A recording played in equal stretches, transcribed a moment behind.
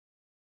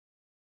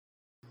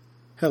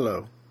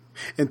Hello,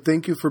 and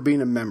thank you for being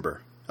a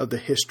member of the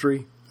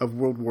History of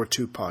World War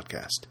II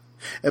podcast,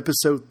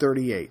 episode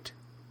 38.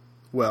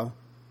 Well,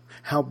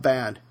 how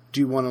bad do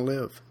you want to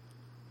live?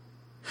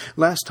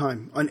 Last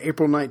time, on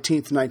April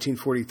 19th,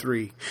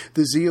 1943,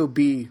 the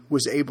ZOB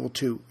was able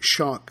to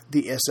shock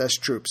the SS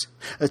troops,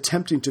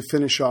 attempting to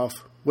finish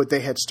off what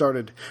they had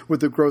started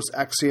with the Grosse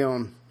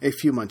Action a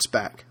few months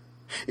back.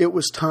 It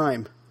was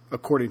time,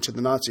 according to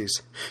the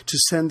Nazis, to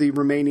send the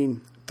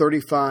remaining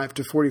 35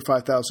 to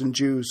 45,000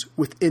 Jews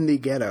within the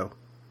ghetto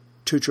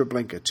to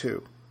Treblinka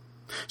too.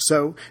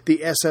 So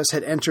the SS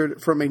had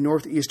entered from a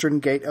northeastern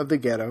gate of the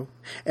ghetto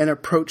and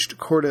approached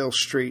Cordell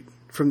Street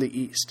from the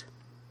east.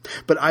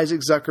 But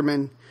Isaac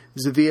Zuckerman,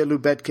 Zviya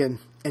Lubetkin,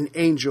 and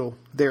Angel,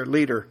 their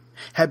leader,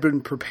 had been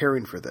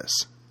preparing for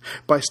this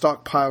by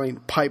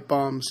stockpiling pipe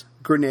bombs,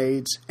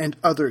 grenades, and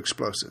other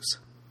explosives.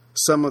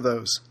 Some of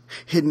those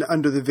hidden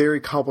under the very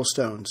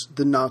cobblestones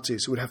the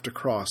Nazis would have to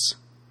cross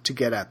to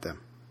get at them.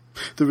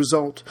 The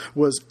result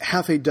was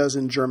half a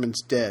dozen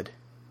Germans dead,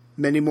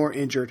 many more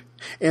injured,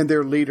 and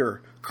their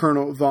leader,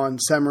 Colonel von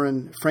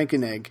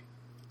Semmeren-Frankenegg,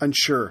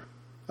 unsure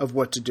of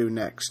what to do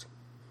next.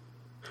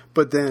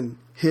 But then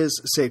his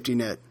safety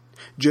net,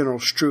 General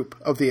Stroop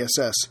of the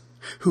SS,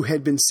 who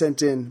had been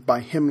sent in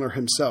by Himmler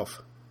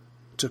himself,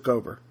 took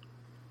over.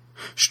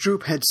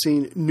 Stroop had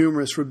seen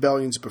numerous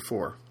rebellions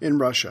before in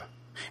Russia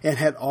and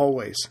had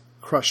always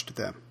crushed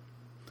them.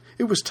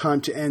 It was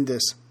time to end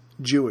this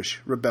Jewish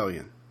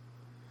rebellion.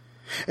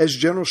 As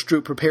General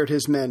Stroop prepared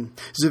his men,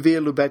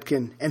 Zviya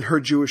Lubetkin and her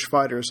Jewish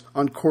fighters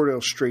on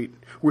Cordell Street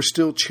were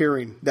still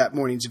cheering that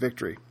morning's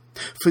victory.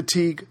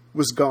 Fatigue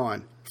was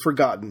gone,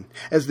 forgotten,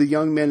 as the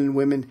young men and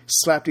women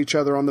slapped each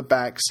other on the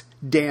backs,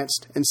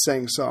 danced, and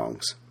sang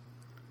songs.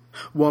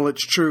 While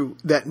it's true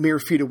that mere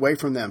feet away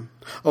from them,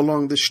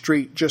 along the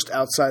street just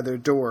outside their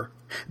door,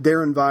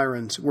 their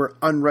environs were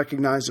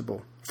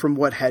unrecognizable from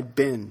what had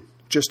been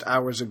just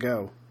hours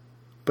ago.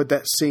 But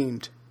that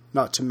seemed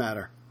not to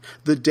matter.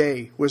 The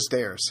day was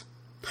theirs.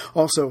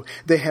 Also,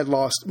 they had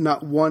lost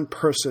not one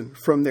person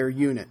from their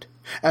unit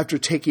after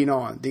taking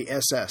on the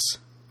SS,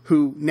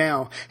 who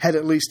now had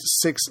at least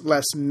 6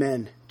 less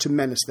men to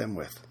menace them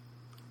with.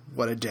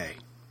 What a day.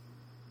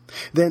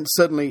 Then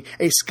suddenly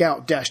a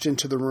scout dashed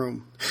into the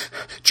room.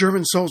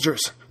 "German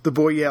soldiers," the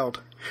boy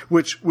yelled,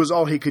 which was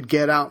all he could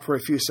get out for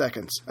a few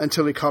seconds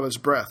until he caught his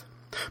breath.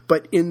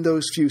 But in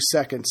those few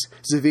seconds,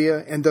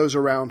 Zviya and those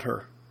around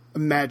her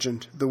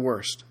imagined the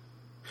worst.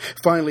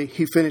 Finally,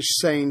 he finished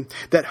saying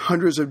that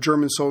hundreds of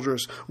German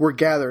soldiers were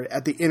gathered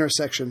at the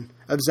intersection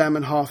of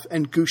Zamenhof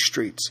and Goose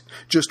Streets,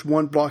 just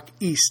 1 block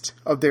east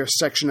of their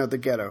section of the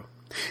ghetto.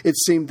 It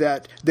seemed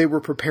that they were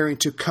preparing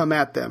to come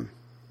at them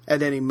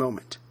at any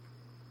moment.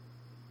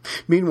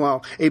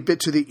 Meanwhile, a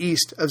bit to the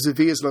east of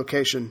Zviya's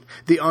location,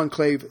 the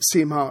enclave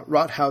Simha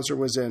Rothhauser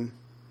was in,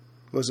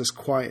 was as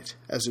quiet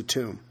as a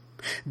tomb.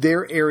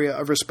 Their area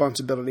of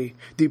responsibility,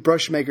 the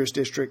Brushmakers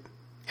district,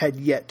 had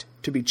yet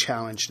to be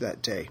challenged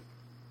that day.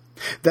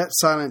 That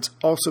silence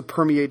also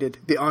permeated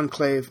the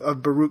enclave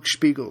of Baruch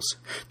Spiegel's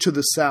to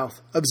the south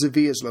of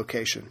Zviya's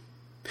location.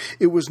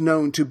 It was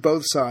known to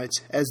both sides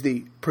as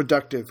the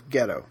Productive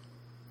Ghetto.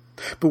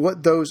 But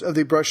what those of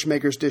the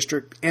Brushmakers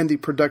district and the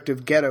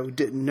Productive Ghetto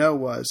didn't know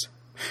was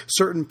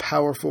certain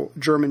powerful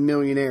German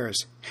millionaires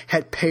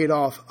had paid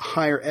off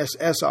higher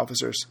SS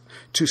officers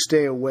to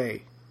stay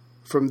away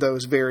from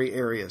those very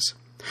areas,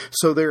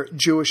 so their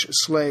Jewish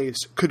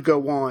slaves could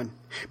go on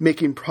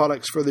making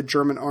products for the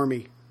German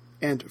army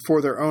and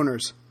for their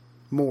owners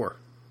more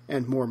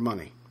and more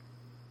money.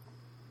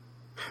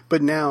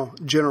 But now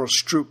General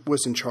Stroop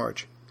was in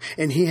charge,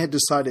 and he had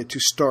decided to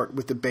start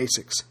with the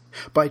basics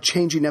by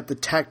changing up the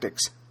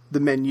tactics the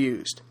men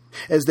used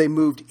as they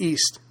moved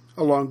east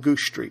along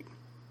Goose Street.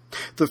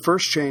 The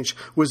first change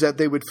was that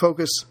they would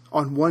focus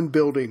on one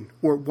building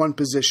or one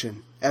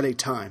position at a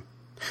time,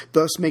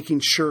 thus making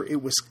sure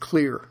it was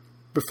clear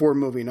before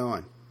moving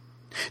on.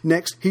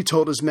 Next, he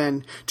told his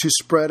men to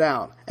spread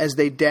out as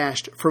they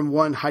dashed from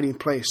one hiding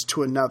place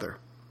to another.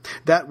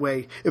 That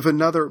way, if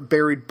another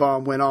buried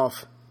bomb went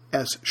off,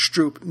 as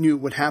Stroop knew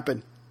would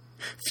happen,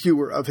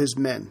 fewer of his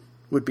men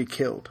would be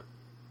killed.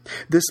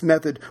 This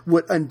method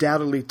would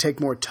undoubtedly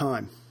take more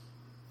time,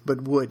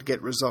 but would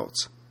get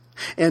results.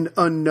 And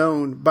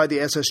unknown by the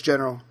SS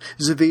general,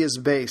 Zviya's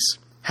base,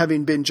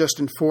 having been just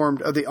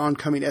informed of the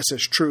oncoming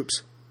SS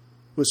troops,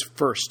 was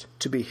first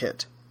to be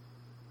hit.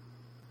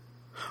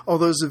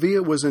 Although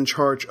Zviya was in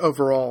charge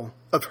overall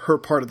of her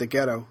part of the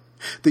ghetto,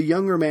 the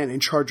younger man in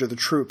charge of the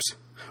troops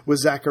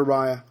was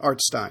Zachariah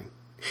Artstein.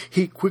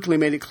 He quickly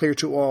made it clear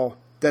to all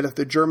that if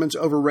the Germans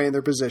overran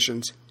their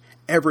positions,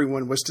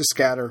 everyone was to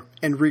scatter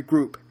and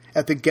regroup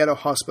at the ghetto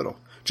hospital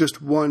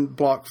just 1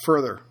 block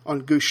further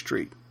on Goose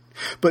Street.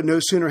 But no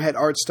sooner had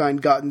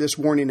Artstein gotten this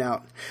warning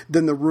out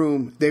than the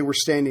room they were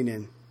standing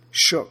in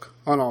shook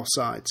on all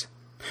sides.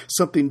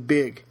 Something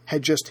big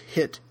had just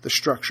hit the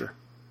structure.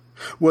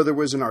 Whether it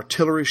was an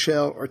artillery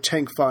shell or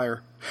tank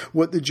fire,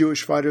 what the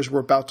Jewish fighters were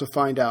about to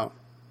find out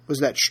was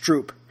that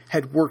Stroop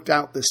had worked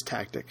out this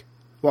tactic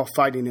while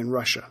fighting in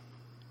Russia.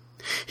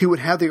 He would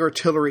have the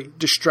artillery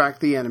distract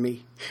the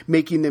enemy,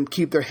 making them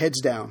keep their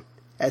heads down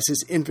as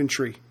his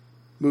infantry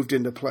moved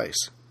into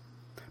place.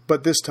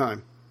 But this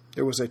time,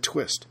 there was a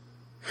twist.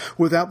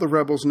 Without the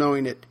rebels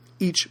knowing it,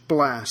 each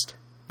blast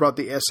brought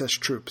the SS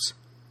troops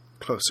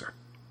closer.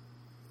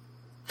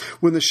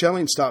 When the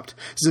shelling stopped,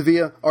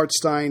 Xavier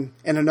Artstein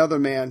and another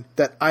man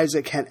that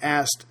Isaac had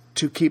asked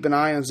to keep an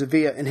eye on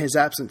Xavier in his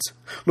absence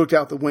looked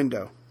out the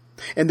window,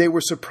 and they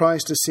were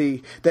surprised to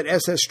see that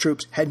SS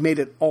troops had made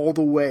it all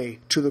the way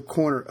to the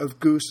corner of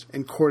Goose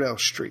and Cordell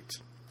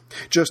Streets,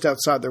 just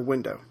outside their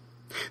window.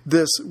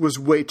 This was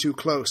way too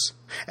close,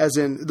 as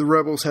in the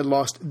rebels had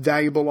lost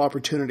valuable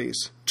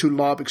opportunities to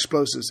lob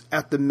explosives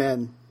at the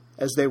men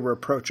as they were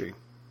approaching.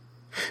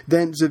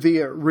 Then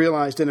Xavier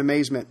realized in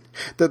amazement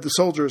that the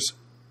soldiers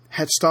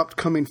had stopped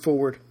coming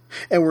forward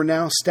and were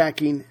now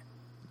stacking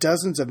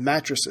dozens of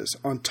mattresses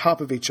on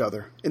top of each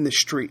other in the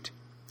street.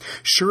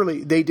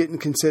 Surely they didn't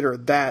consider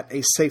that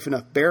a safe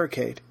enough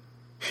barricade.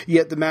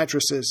 Yet the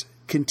mattresses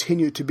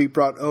continued to be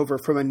brought over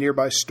from a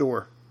nearby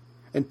store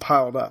and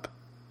piled up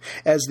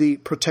as the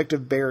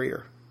protective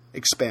barrier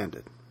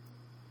expanded.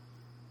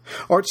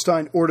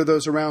 Artstein ordered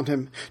those around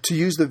him to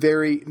use the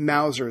very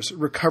Mausers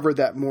recovered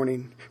that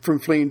morning from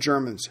fleeing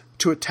Germans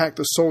to attack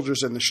the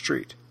soldiers in the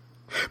street.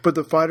 But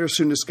the fighters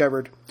soon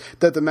discovered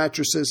that the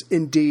mattresses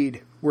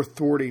indeed were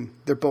thwarting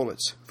their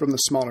bullets from the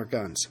smaller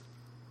guns.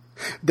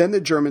 Then the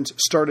Germans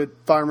started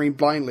firing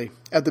blindly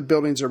at the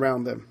buildings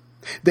around them.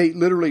 They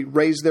literally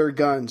raised their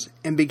guns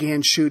and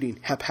began shooting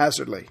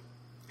haphazardly.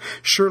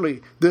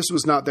 Surely this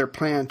was not their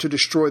plan to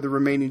destroy the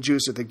remaining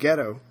Jews at the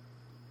ghetto,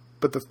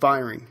 but the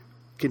firing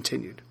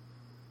continued.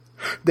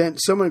 Then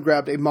someone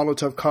grabbed a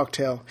Molotov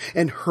cocktail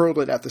and hurled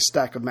it at the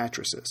stack of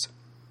mattresses.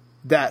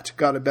 That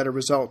got a better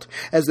result,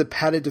 as the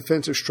padded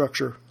defensive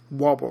structure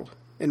wobbled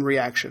in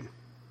reaction.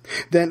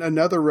 Then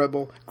another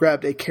rebel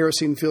grabbed a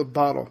kerosene-filled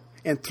bottle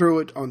and threw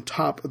it on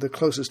top of the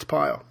closest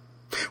pile.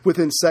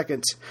 Within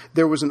seconds,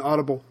 there was an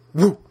audible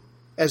whoop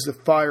as the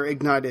fire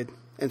ignited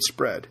and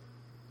spread.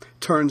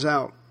 Turns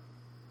out,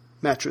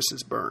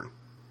 mattresses burn.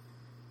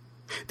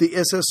 The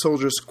SS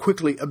soldiers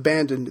quickly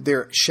abandoned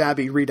their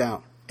shabby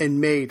redoubt and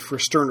made for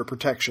sterner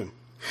protection.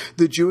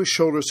 The Jewish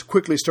soldiers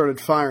quickly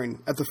started firing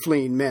at the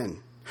fleeing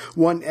men.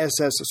 One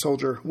SS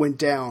soldier went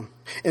down,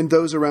 and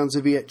those around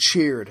Xavier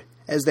cheered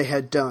as they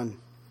had done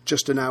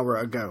just an hour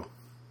ago.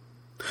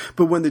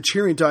 But when the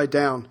cheering died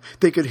down,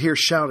 they could hear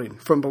shouting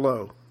from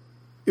below.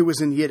 It was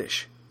in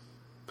Yiddish.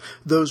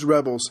 Those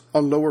rebels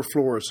on lower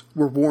floors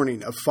were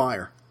warning of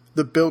fire.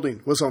 The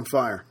building was on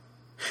fire.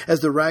 As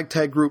the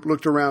ragtag group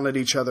looked around at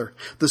each other,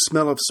 the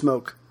smell of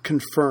smoke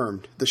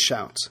confirmed the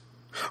shouts.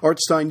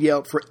 Artstein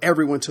yelled for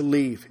everyone to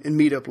leave and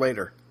meet up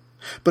later.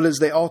 But as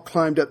they all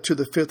climbed up to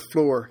the 5th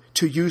floor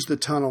to use the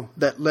tunnel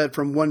that led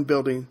from one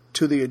building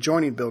to the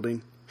adjoining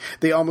building,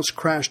 they almost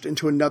crashed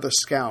into another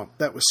scout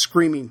that was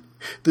screaming.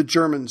 The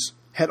Germans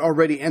had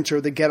already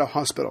entered the ghetto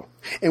hospital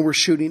and were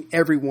shooting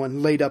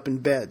everyone laid up in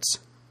beds.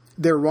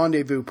 Their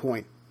rendezvous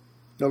point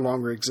no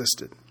longer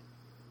existed.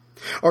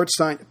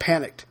 Artstein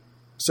panicked,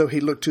 so he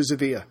looked to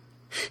Xavier.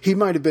 He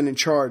might have been in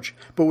charge,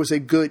 but was a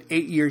good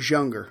 8 years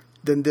younger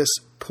than this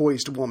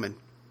poised woman.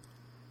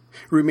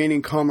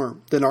 Remaining calmer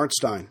than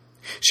Artstein,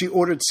 she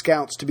ordered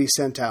scouts to be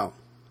sent out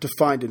to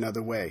find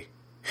another way.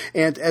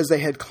 And as they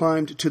had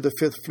climbed to the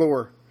 5th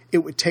floor, it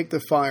would take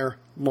the fire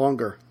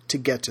longer to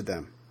get to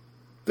them.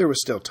 There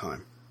was still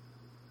time.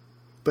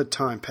 But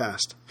time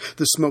passed.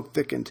 The smoke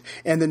thickened,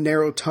 and the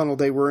narrow tunnel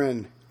they were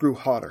in grew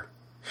hotter.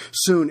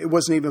 Soon it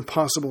wasn't even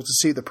possible to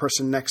see the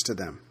person next to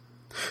them.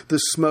 The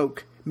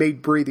smoke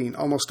made breathing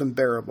almost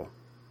unbearable.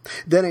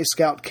 Then a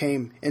scout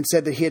came and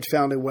said that he had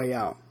found a way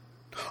out.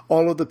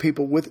 All of the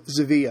people with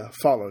Xavier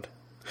followed.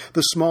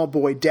 The small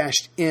boy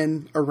dashed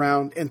in,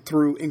 around, and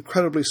through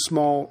incredibly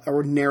small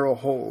or narrow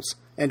holes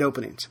and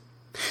openings.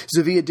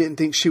 Xavier didn't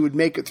think she would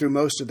make it through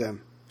most of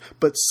them,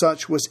 but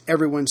such was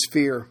everyone's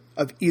fear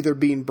of either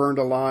being burned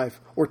alive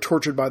or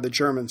tortured by the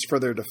Germans for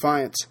their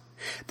defiance,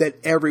 that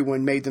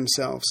everyone made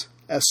themselves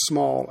as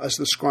small as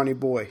the scrawny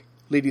boy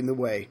leading the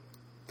way.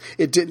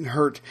 It didn't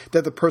hurt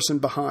that the person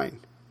behind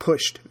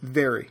pushed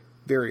very,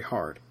 very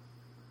hard.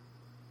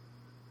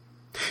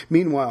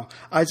 Meanwhile,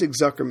 Isaac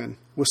Zuckerman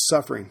was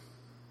suffering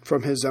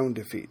from his own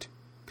defeat.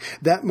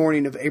 That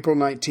morning of April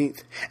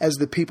 19th, as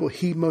the people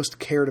he most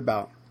cared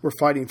about were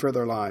fighting for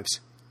their lives,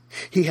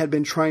 he had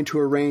been trying to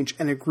arrange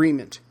an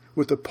agreement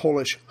with the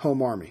Polish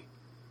Home Army.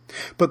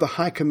 But the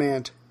High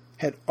Command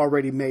had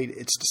already made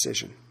its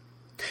decision.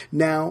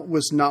 Now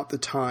was not the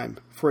time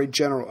for a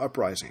general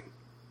uprising.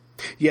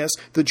 Yes,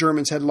 the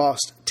Germans had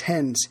lost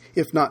tens,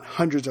 if not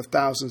hundreds of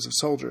thousands of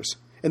soldiers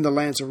in the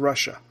lands of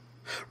Russia.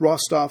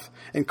 Rostov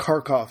and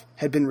Kharkov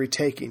had been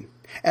retaken,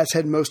 as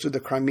had most of the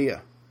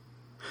Crimea.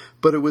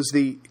 But it was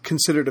the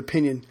considered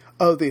opinion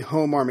of the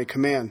Home Army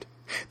Command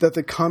that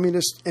the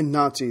Communists and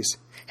Nazis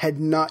had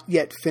not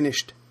yet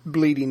finished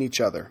bleeding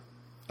each other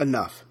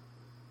enough.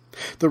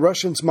 The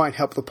Russians might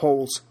help the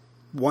Poles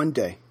one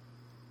day,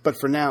 but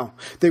for now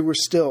they were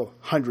still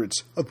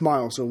hundreds of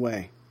miles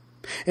away.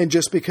 And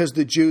just because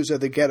the Jews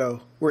of the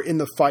ghetto were in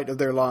the fight of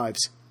their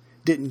lives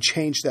didn't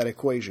change that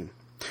equation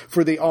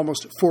for the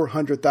almost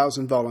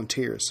 400,000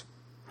 volunteers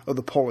of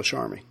the Polish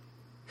army.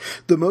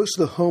 The most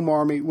the Home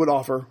Army would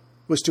offer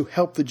was to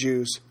help the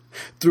Jews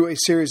through a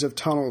series of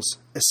tunnels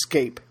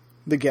escape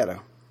the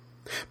ghetto.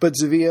 But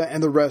Zavia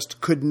and the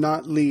rest could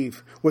not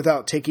leave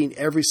without taking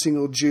every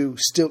single Jew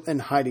still in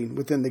hiding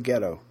within the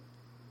ghetto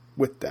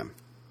with them.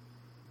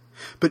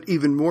 But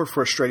even more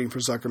frustrating for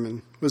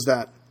Zuckerman was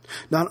that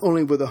not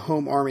only would the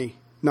Home Army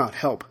not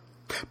help,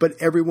 but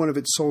every one of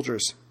its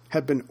soldiers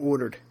had been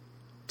ordered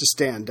to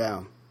stand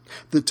down.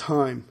 The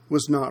time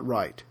was not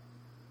right.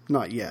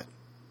 Not yet.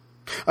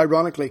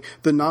 Ironically,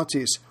 the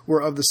Nazis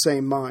were of the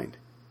same mind,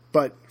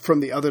 but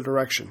from the other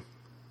direction.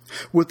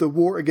 With the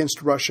war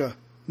against Russia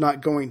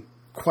not going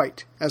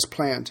quite as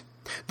planned,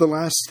 the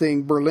last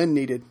thing Berlin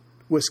needed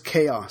was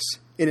chaos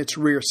in its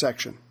rear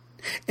section.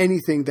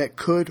 Anything that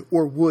could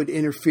or would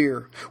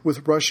interfere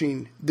with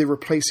rushing the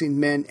replacing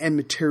men and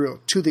material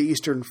to the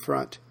Eastern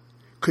Front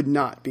could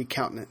not be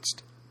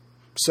countenanced.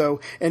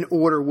 So an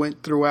order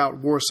went throughout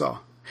Warsaw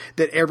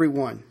that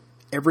everyone,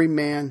 every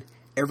man,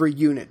 every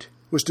unit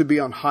was to be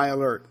on high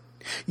alert,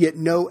 yet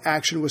no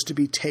action was to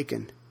be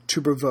taken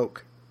to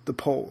provoke the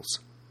Poles.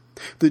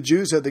 The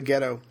Jews of the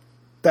ghetto,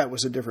 that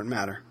was a different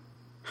matter.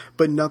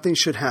 But nothing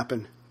should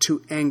happen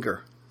to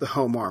anger the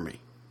Home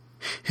Army.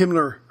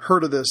 Himmler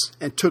heard of this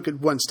and took it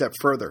one step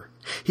further.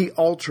 He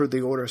altered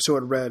the order so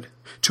it read,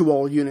 "To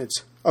all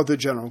units of the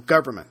general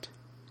government."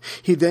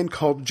 He then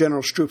called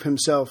General Stroop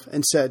himself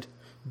and said,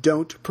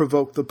 "Don't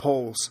provoke the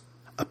Poles.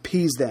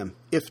 Appease them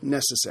if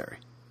necessary."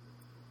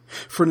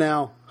 For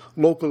now,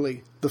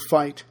 locally, the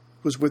fight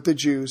was with the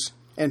Jews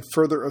and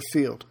further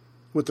afield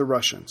with the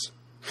Russians.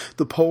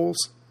 The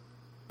Poles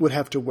would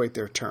have to wait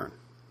their turn,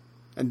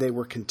 and they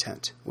were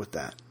content with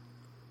that.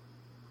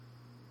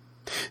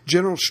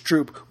 General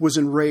Stroop was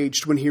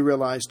enraged when he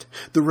realized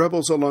the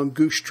rebels along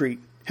Goose Street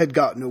had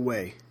gotten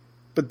away.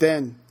 But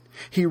then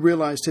he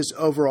realized his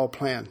overall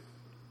plan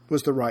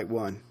was the right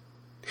one.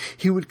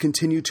 He would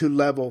continue to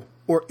level,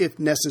 or if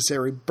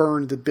necessary,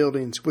 burn the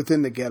buildings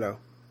within the ghetto,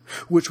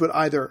 which would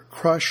either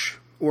crush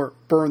or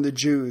burn the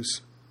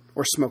Jews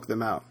or smoke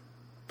them out.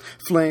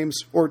 Flames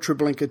or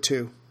Treblinka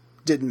too,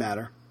 didn't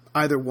matter.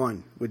 Either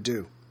one would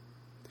do.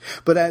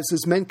 But as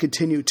his men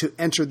continued to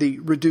enter the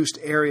reduced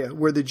area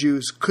where the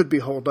Jews could be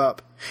holed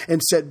up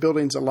and set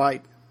buildings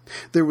alight,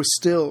 there was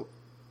still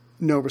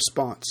no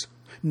response.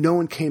 No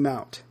one came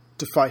out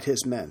to fight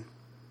his men.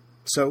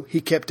 So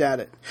he kept at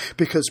it,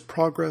 because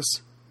progress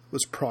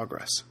was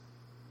progress.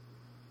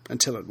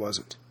 Until it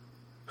wasn't.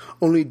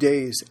 Only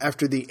days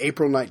after the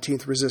April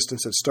 19th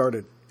resistance had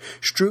started,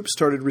 Stroop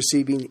started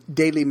receiving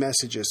daily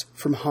messages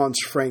from Hans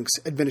Frank's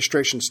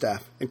administration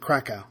staff in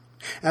Krakow,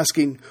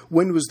 asking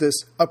when was this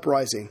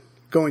uprising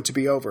going to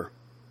be over,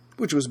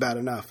 which was bad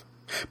enough.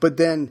 But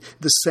then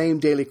the same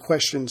daily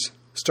questions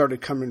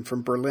started coming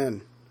from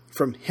Berlin,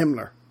 from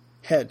Himmler,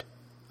 head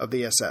of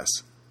the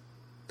SS.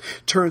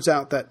 Turns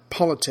out that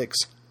politics,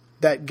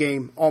 that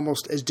game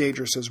almost as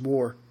dangerous as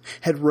war,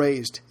 had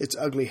raised its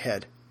ugly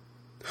head.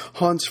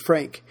 Hans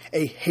Frank,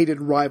 a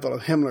hated rival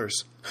of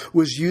Himmler's,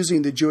 was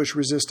using the Jewish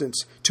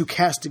resistance to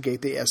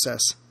castigate the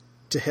SS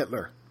to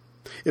Hitler.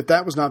 If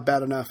that was not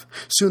bad enough,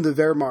 soon the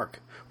Wehrmacht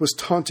was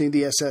taunting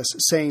the SS,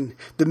 saying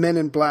the men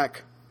in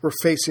black were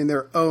facing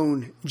their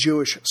own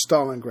Jewish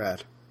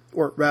Stalingrad,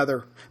 or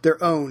rather,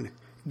 their own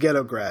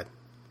Ghettograd.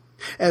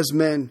 As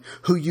men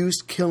who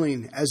used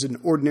killing as an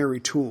ordinary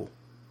tool,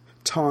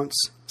 taunts,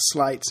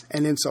 slights,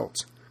 and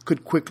insults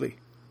could quickly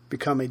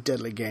become a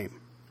deadly game.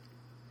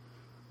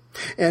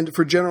 And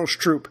for General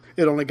Stroop,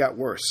 it only got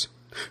worse.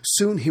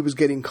 Soon he was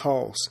getting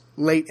calls,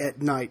 late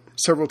at night,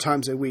 several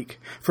times a week,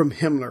 from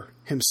Himmler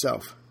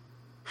himself.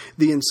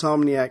 The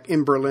insomniac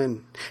in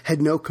Berlin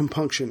had no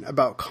compunction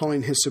about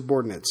calling his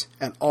subordinates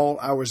at all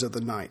hours of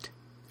the night,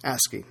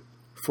 asking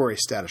for a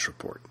status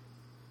report.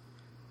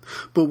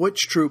 But what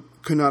Stroop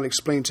could not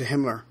explain to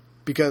Himmler,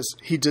 because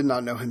he did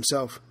not know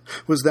himself,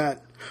 was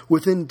that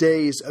within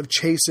days of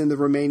chasing the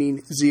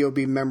remaining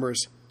ZOB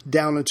members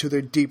down into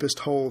their deepest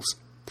holes,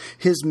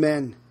 his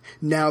men,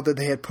 now that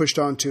they had pushed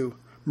on to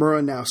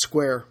Murnau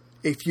Square,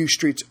 a few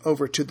streets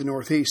over to the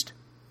northeast,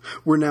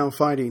 were now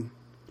fighting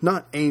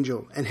not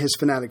Angel and his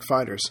fanatic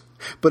fighters,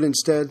 but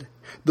instead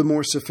the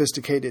more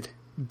sophisticated,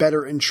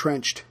 better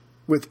entrenched,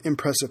 with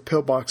impressive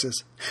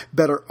pillboxes,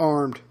 better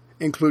armed,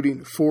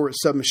 including 4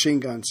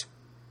 submachine guns,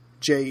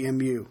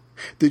 JMU,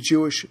 the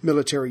Jewish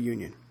Military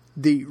Union,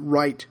 the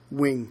right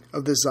wing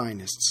of the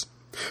Zionists,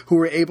 who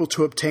were able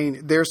to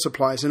obtain their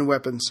supplies and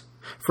weapons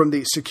from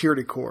the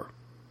Security Corps.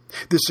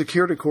 The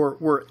Security Corps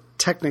were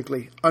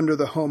technically under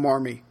the Home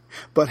Army,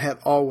 but had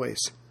always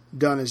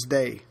done as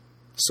they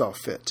saw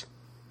fit.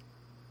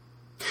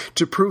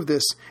 To prove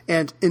this,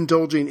 and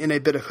indulging in a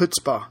bit of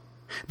chutzpah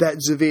that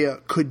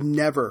Zavia could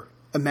never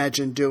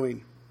imagine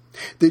doing,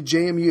 the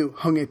JMU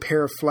hung a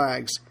pair of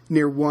flags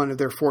near one of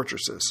their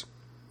fortresses.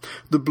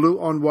 The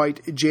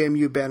blue-on-white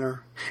JMU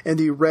banner and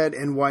the red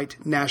and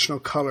white national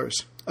colors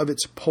of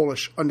its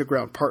Polish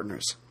underground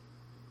partners.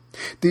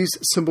 These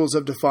symbols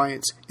of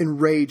defiance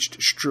enraged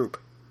Stroop,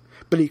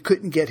 but he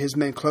couldn't get his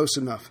men close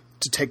enough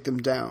to take them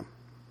down.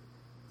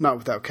 Not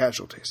without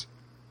casualties.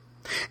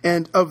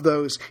 And of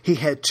those, he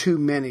had too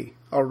many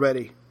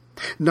already.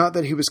 Not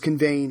that he was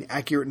conveying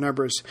accurate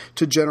numbers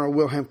to General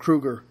Wilhelm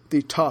Kruger,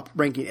 the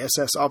top-ranking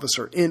SS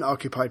officer in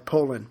occupied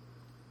Poland,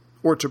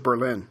 or to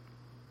Berlin.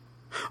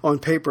 On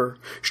paper,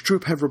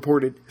 Stroop had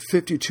reported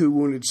 52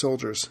 wounded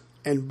soldiers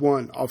and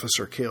 1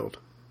 officer killed.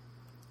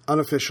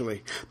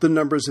 Unofficially, the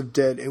numbers of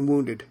dead and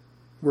wounded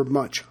were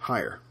much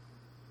higher.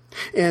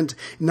 And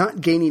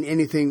not gaining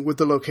anything with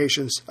the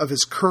locations of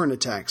his current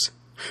attacks,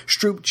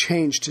 Stroop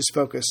changed his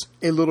focus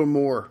a little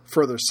more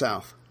further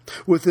south,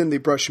 within the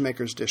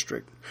Brushmakers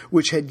district,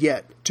 which had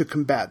yet to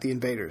combat the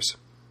invaders.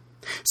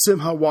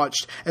 Simha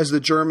watched as the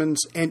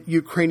Germans and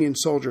Ukrainian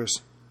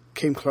soldiers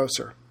came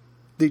closer,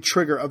 the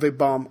trigger of a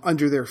bomb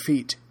under their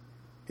feet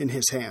in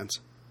his hands.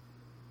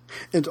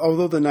 And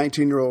although the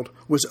 19-year-old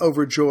was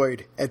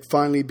overjoyed at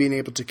finally being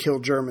able to kill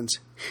Germans,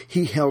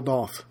 he held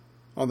off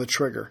on the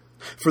trigger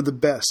for the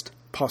best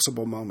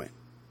possible moment.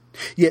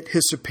 Yet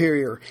his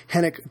superior,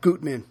 Henrik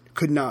Gutmann,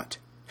 could not.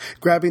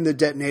 Grabbing the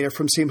detonator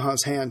from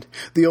Simha's hand,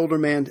 the older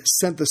man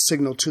sent the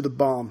signal to the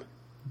bomb,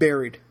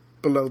 buried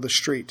below the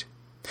street.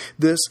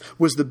 This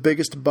was the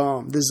biggest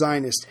bomb the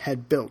Zionists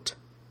had built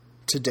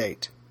to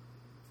date.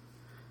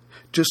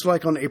 Just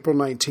like on April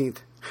 19th,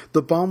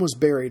 the bomb was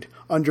buried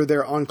under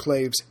their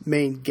enclave's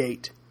main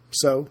gate.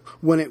 So,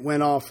 when it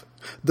went off,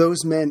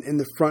 those men in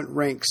the front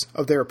ranks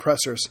of their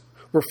oppressors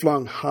were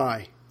flung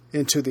high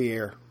into the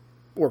air,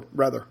 or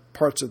rather,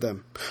 parts of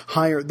them,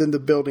 higher than the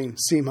building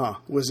Simha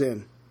was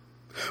in.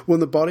 When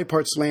the body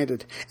parts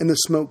landed and the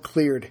smoke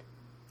cleared,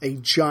 a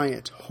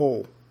giant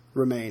hole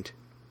remained.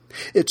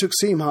 It took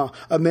Simha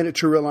a minute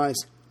to realize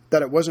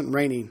that it wasn't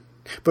raining,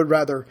 but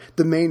rather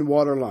the main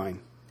water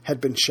line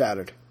had been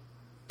shattered.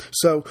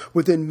 So,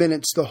 within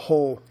minutes, the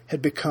hole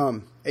had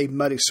become a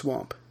muddy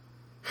swamp,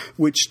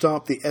 which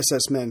stopped the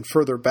SS men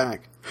further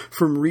back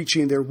from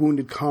reaching their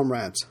wounded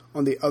comrades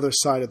on the other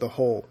side of the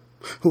hole,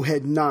 who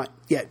had not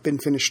yet been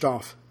finished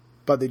off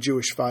by the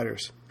Jewish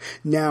fighters,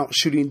 now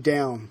shooting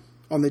down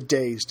on the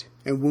dazed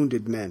and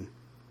wounded men.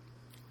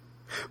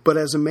 But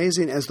as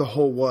amazing as the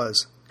hole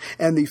was,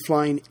 and the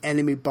flying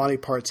enemy body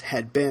parts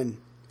had been,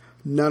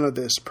 none of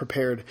this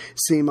prepared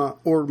Sima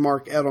or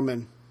Mark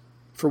Edelman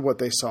for what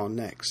they saw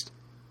next.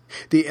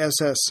 The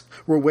SS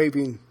were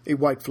waving a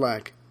white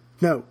flag.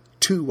 No,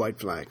 2 white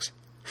flags.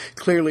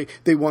 Clearly,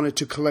 they wanted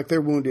to collect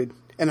their wounded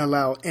and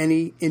allow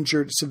any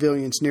injured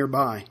civilians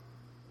nearby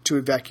to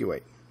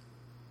evacuate.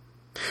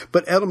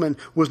 But Edelman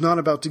was not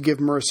about to give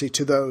mercy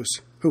to those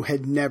who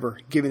had never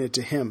given it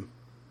to him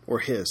or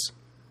his.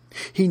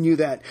 He knew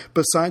that,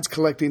 besides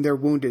collecting their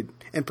wounded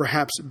and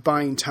perhaps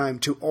buying time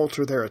to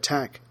alter their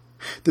attack,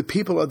 the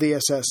people of the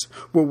SS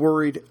were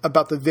worried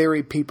about the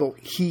very people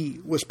he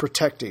was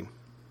protecting.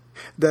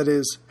 That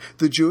is,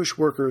 the Jewish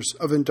workers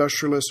of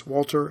industrialist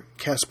Walter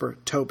Caspar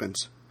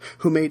Tobins,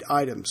 who made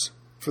items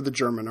for the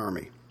German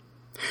army.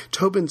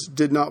 Tobins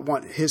did not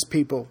want his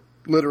people,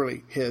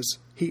 literally his,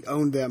 he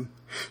owned them,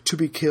 to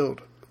be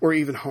killed or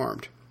even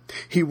harmed.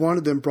 He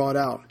wanted them brought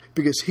out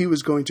because he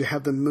was going to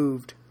have them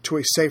moved to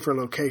a safer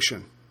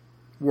location,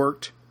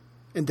 worked,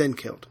 and then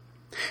killed.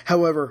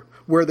 However,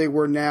 where they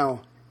were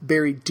now,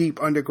 buried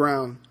deep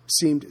underground,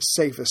 seemed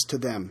safest to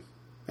them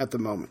at the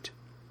moment.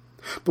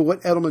 But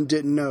what Edelman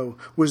didn't know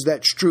was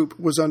that Stroop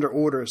was under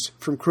orders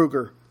from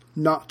Kruger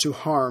not to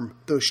harm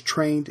those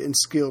trained and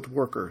skilled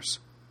workers,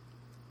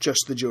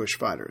 just the Jewish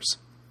fighters.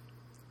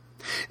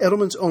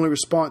 Edelman's only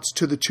response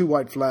to the 2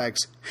 white flags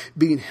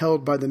being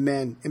held by the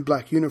men in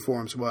black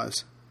uniforms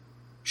was,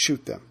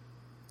 shoot them.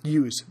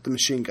 Use the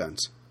machine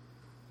guns.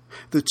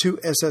 The 2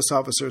 SS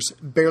officers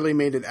barely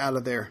made it out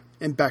of there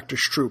and back to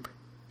Stroop,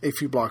 a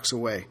few blocks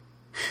away.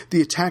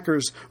 The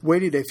attackers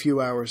waited a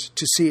few hours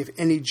to see if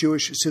any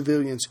Jewish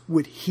civilians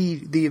would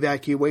heed the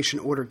evacuation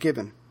order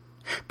given.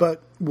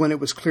 But when it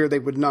was clear they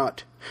would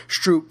not,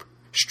 Stroop,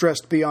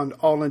 stressed beyond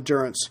all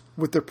endurance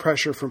with the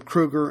pressure from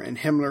Kruger and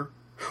Himmler,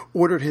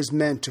 ordered his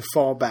men to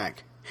fall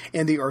back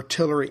and the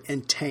artillery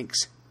and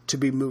tanks to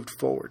be moved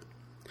forward.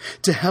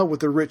 To hell with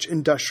the rich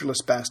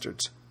industrialist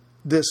bastards.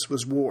 This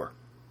was war.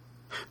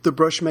 The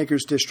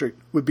Brushmakers district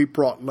would be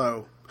brought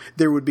low.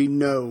 There would be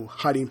no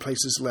hiding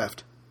places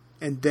left.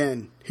 And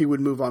then he would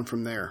move on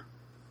from there.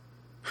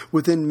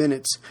 Within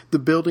minutes, the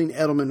building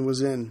Edelman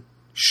was in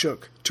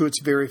shook to its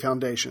very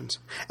foundations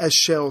as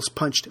shells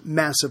punched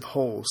massive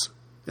holes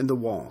in the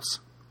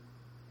walls.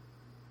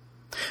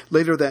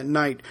 Later that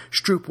night,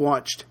 Stroop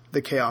watched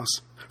the chaos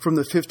from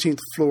the 15th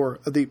floor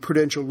of the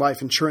Prudential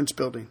Life Insurance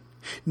Building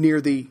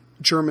near the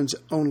Germans'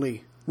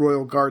 only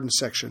Royal Garden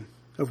section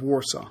of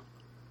Warsaw.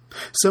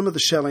 Some of the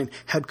shelling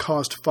had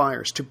caused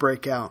fires to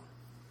break out.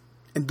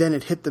 And then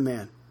it hit the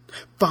man.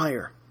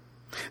 Fire!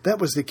 That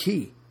was the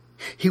key.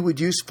 He would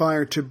use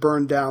fire to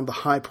burn down the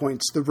high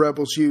points the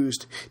rebels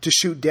used to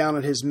shoot down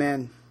at his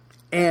men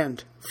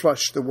and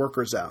flush the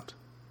workers out.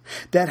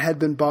 That had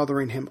been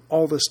bothering him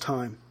all this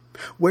time.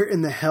 Where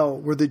in the hell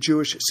were the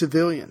Jewish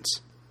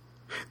civilians?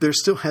 There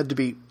still had to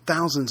be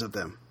thousands of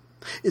them.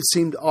 It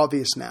seemed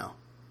obvious now,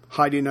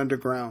 hiding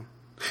underground.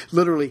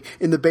 Literally,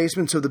 in the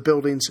basements of the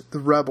buildings the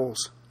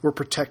rebels were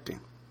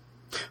protecting.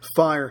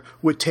 Fire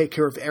would take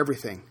care of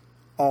everything,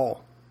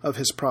 all of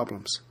his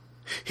problems.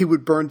 He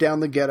would burn down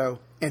the ghetto,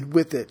 and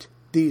with it,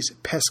 these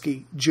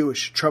pesky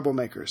Jewish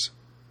troublemakers.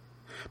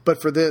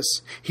 But for this,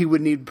 he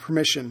would need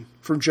permission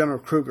from General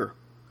Kruger,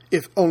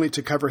 if only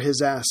to cover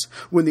his ass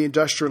when the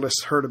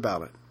industrialists heard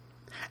about it.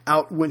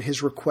 Out went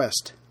his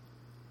request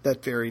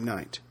that very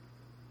night.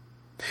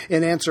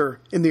 An answer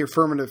in the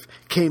affirmative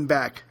came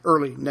back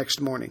early next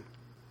morning.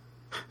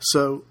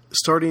 So,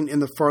 starting in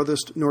the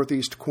farthest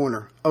northeast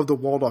corner of the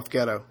walled-off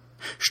ghetto,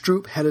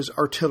 Stroop had his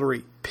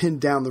artillery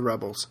pinned down the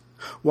rebels,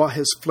 while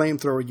his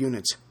flamethrower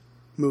units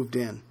moved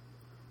in.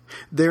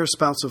 Their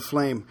spouts of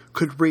flame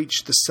could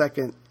reach the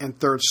second and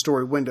third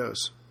story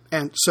windows,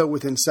 and so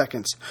within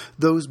seconds,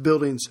 those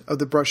buildings of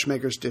the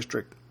Brushmakers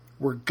district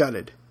were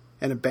gutted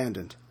and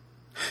abandoned.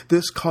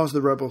 This caused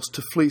the rebels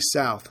to flee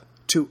south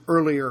to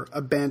earlier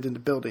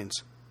abandoned buildings.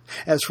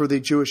 As for the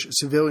Jewish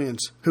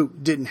civilians who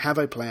didn't have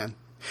a plan,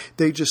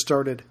 they just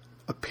started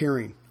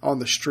appearing on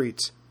the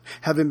streets,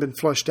 having been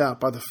flushed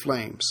out by the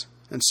flames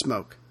and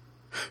smoke.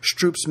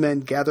 Stroop's men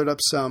gathered up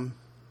some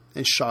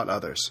and shot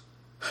others.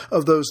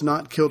 Of those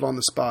not killed on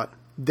the spot,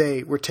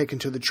 they were taken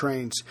to the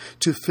trains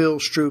to fill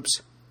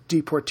Stroop's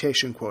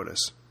deportation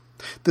quotas.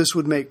 This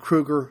would make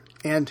Kruger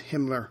and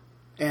Himmler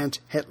and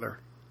Hitler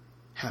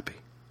happy.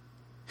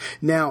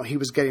 Now he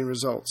was getting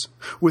results.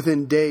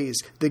 Within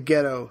days, the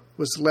ghetto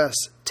was less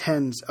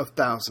tens of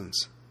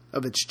thousands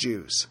of its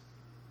Jews.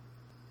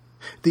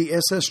 The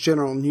SS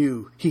general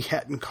knew he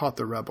hadn't caught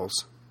the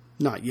rebels.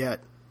 Not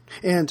yet.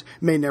 And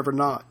may never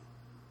not.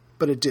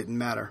 But it didn't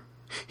matter.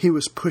 He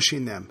was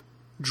pushing them,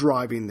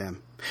 driving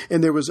them,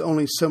 and there was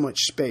only so much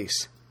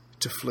space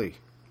to flee.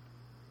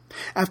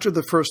 After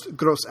the first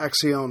Gross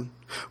Action,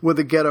 where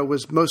the ghetto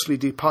was mostly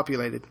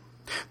depopulated,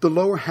 the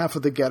lower half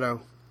of the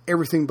ghetto,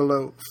 everything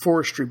below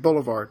Forestry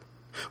Boulevard,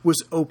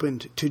 was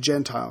opened to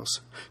Gentiles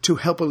to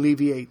help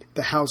alleviate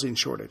the housing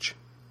shortage.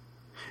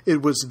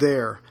 It was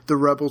there the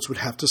rebels would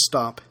have to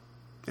stop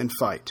and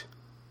fight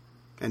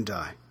and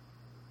die.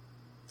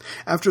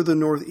 After the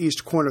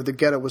northeast corner of the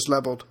ghetto was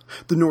leveled,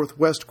 the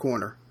northwest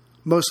corner,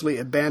 mostly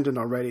abandoned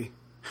already,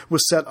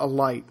 was set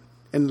alight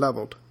and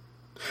leveled.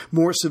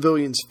 More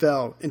civilians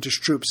fell into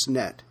Stroop's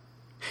net.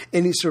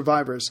 Any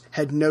survivors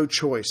had no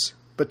choice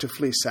but to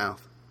flee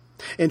south,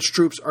 and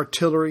Stroop's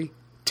artillery,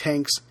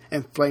 tanks,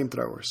 and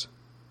flamethrowers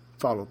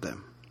followed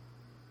them.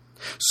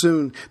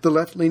 Soon, the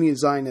left-leaning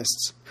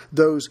Zionists,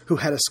 those who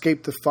had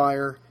escaped the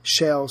fire,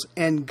 shells,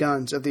 and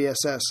guns of the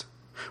SS,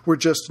 were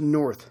just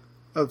north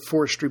of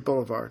Forestry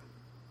Boulevard.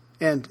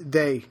 And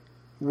they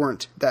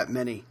weren't that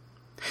many.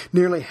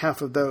 Nearly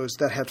half of those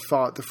that had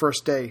fought the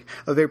first day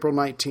of April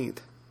 19th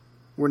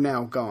were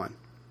now gone.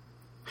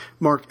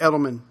 Mark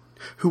Edelman,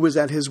 who was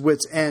at his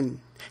wits' end,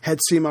 had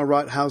Seymour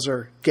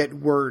Rothhauser get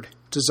word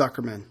to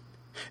Zuckerman.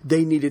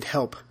 They needed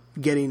help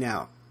getting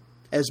out,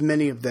 as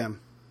many of them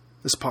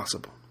as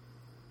possible.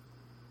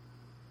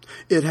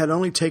 It had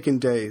only taken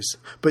days,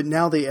 but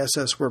now the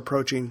SS were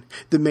approaching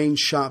the main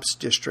shops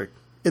district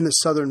in the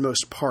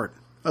southernmost part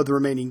of the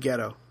remaining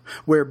ghetto,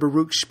 where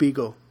Baruch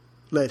Spiegel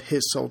led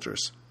his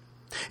soldiers.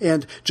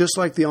 And just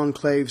like the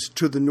enclaves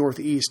to the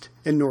northeast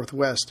and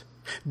northwest,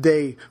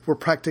 they were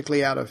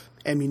practically out of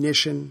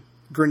ammunition,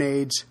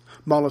 grenades,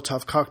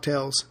 Molotov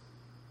cocktails,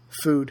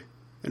 food,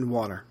 and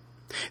water.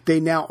 They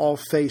now all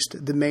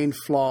faced the main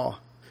flaw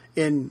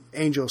in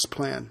Angel's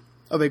plan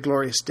of a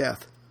glorious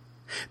death.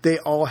 They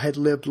all had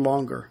lived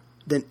longer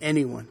than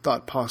anyone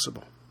thought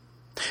possible.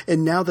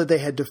 And now that they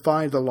had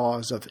defied the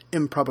laws of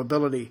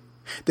improbability,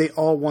 they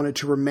all wanted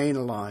to remain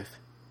alive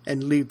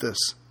and leave this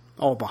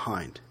all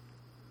behind.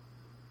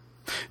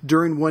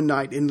 During one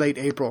night in late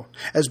April,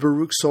 as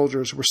Baruch's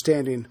soldiers were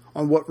standing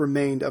on what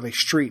remained of a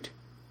street,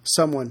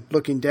 someone,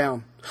 looking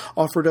down,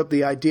 offered up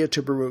the idea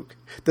to Baruch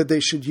that they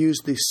should use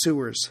the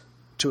sewers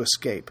to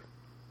escape.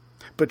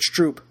 But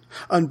Stroop,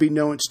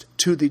 unbeknownst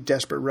to the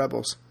desperate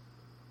rebels,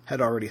 had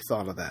already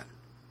thought of that.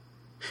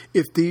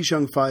 If these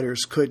young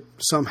fighters could,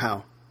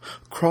 somehow,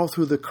 crawl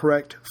through the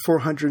correct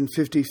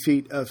 450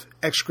 feet of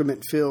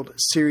excrement-filled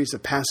series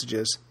of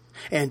passages,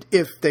 and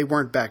if they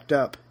weren't backed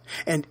up,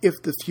 and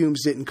if the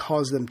fumes didn't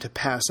cause them to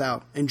pass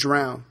out and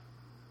drown,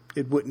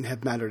 it wouldn't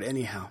have mattered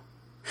anyhow.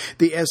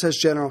 The SS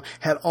general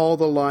had all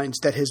the lines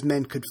that his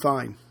men could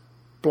find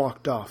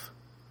blocked off.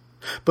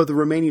 But the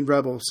remaining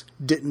rebels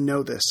didn't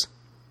know this.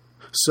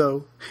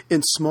 So,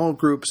 in small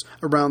groups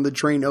around the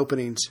drain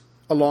openings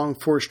along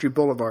Forestry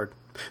Boulevard,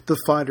 the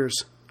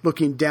fighters,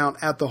 looking down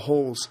at the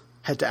holes,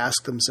 had to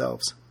ask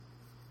themselves,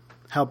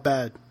 how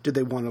bad did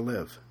they want to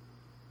live?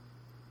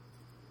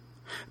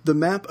 The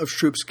map of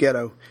Stroop's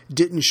ghetto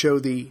didn't show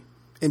the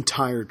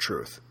entire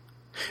truth.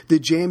 The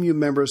JMU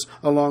members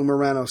along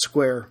Marano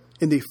Square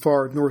in the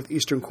far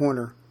northeastern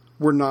corner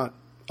were not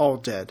all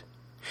dead,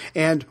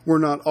 and were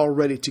not all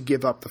ready to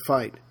give up the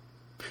fight.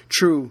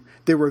 True,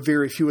 there were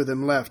very few of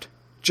them left,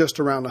 just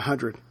around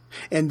 100,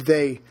 and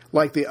they,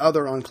 like the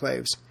other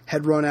enclaves,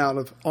 had run out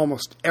of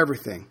almost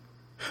everything,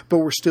 but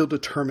were still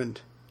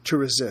determined to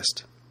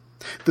resist.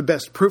 The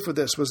best proof of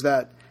this was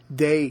that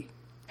they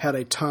had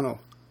a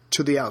tunnel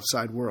to the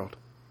outside world.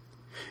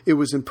 It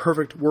was in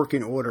perfect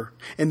working order,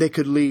 and they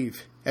could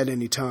leave at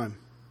any time.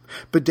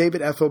 But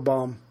David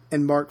Ethelbaum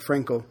and Mark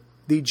Frankel,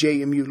 the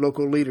JMU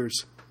local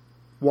leaders,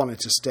 wanted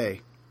to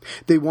stay.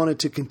 They wanted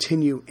to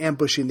continue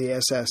ambushing the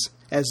SS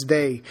as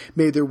they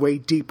made their way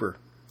deeper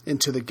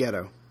into the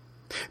ghetto.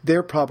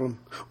 Their problem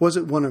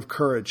wasn't one of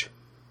courage,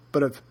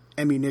 but of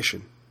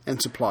ammunition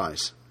and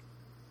supplies.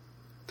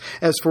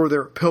 As for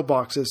their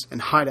pillboxes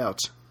and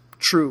hideouts,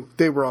 true,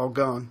 they were all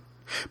gone.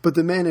 But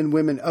the men and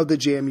women of the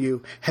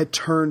JMU had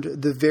turned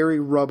the very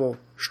rubble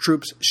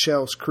Stroop's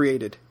shells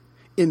created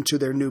into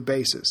their new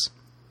bases.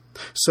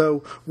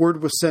 So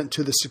word was sent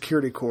to the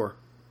Security Corps.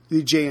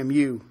 The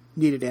JMU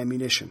needed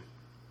ammunition.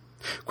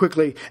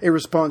 Quickly, a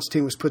response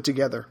team was put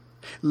together,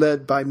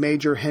 led by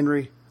Major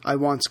Henry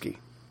Iwanski,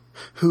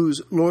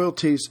 whose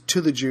loyalties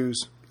to the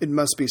Jews, it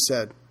must be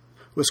said,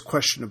 was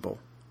questionable.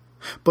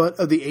 But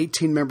of the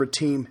 18-member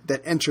team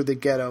that entered the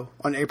ghetto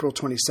on April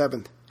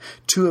 27th,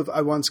 2 of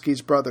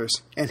Iwanski's brothers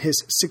and his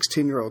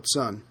 16-year-old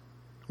son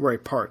were a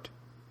part.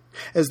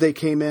 As they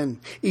came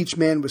in, each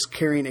man was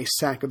carrying a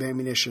sack of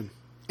ammunition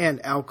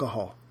and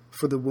alcohol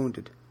for the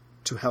wounded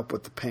to help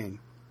with the pain.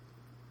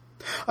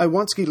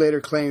 Iwanski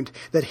later claimed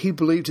that he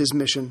believed his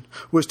mission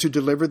was to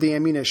deliver the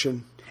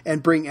ammunition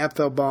and bring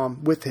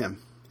Ethelbaum with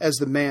him, as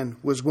the man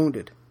was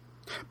wounded.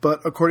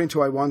 But according to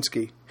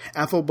Iwanski,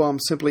 Ethelbaum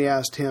simply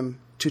asked him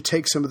to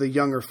take some of the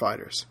younger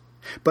fighters,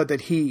 but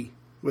that he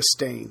was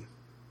staying.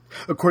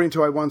 According to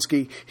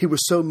Iwanski, he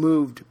was so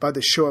moved by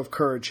the show of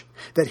courage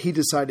that he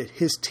decided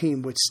his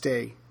team would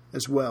stay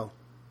as well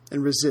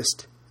and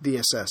resist the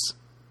SS.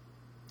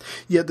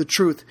 Yet the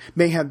truth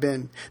may have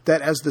been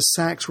that as the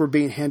sacks were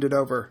being handed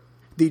over,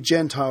 the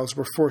Gentiles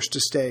were forced to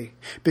stay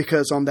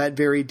because on that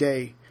very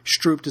day,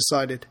 Stroop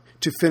decided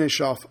to finish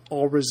off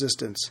all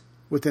resistance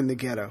within the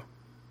ghetto.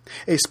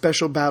 A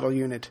special battle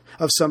unit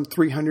of some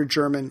 300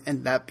 German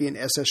and Latvian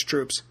SS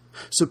troops,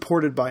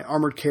 supported by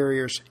armored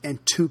carriers and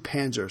 2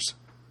 panzers,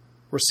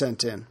 were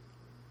sent in.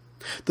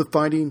 The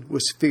fighting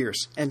was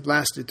fierce and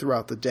lasted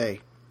throughout the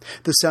day.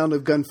 The sound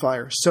of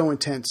gunfire so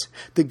intense,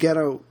 the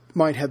ghetto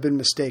might have been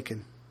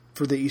mistaken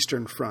for the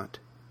Eastern Front.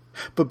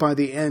 But by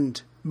the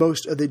end,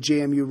 most of the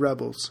JMU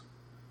rebels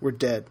were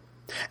dead,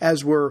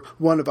 as were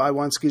one of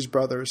Iwanski's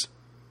brothers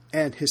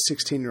and his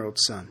 16-year-old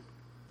son.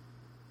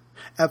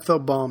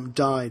 Ethelbaum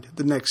died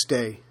the next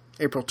day,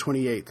 April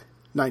 28,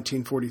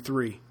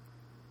 1943,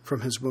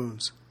 from his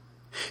wounds.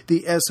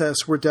 The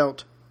SS were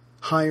dealt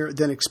higher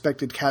than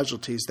expected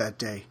casualties that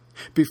day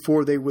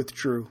before they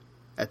withdrew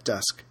at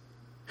dusk,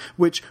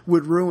 which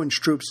would ruin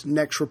Stroop's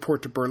next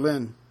report to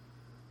Berlin,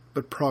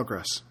 but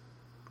progress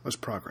was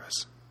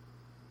progress.